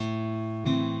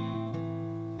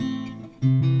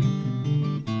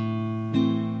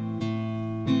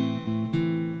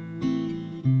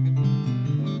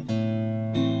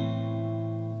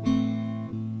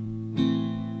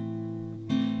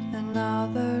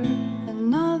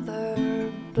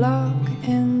block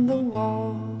in the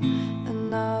wall,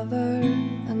 another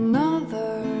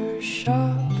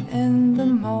shop in the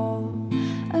mall,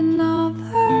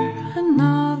 another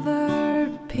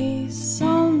piece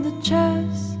on the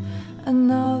chess,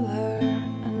 another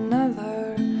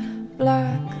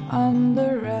black on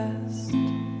the rest,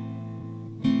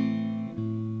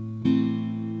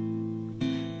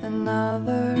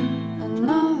 another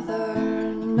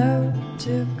note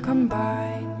to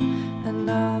combine,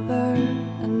 another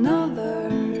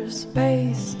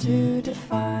space to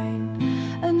define,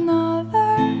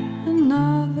 another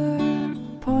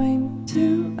point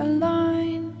to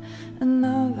align,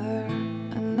 another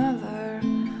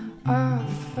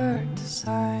offer to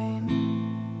sign.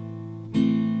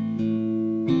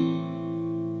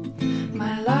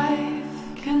 My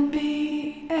life can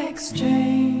be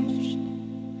exchanged.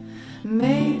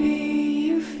 Maybe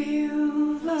you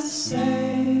feel the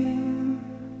same.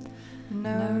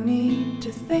 No need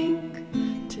to think.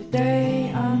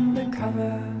 Today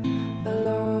undercover, the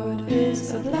Lord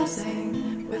is a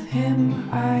blessing. With Him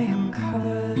I am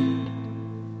covered.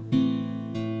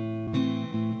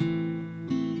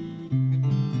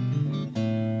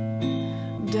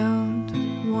 Don't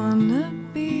wanna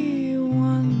be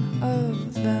one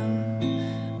of them.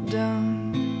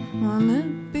 Don't wanna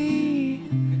be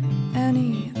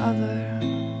any other.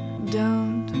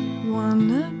 Don't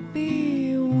wanna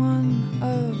be one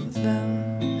of them.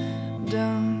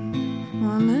 Don't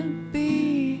wanna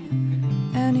be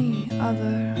any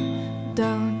other.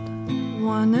 Don't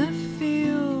wanna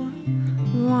feel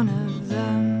one of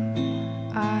them.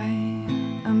 I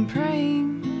am praying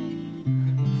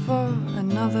for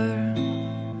another.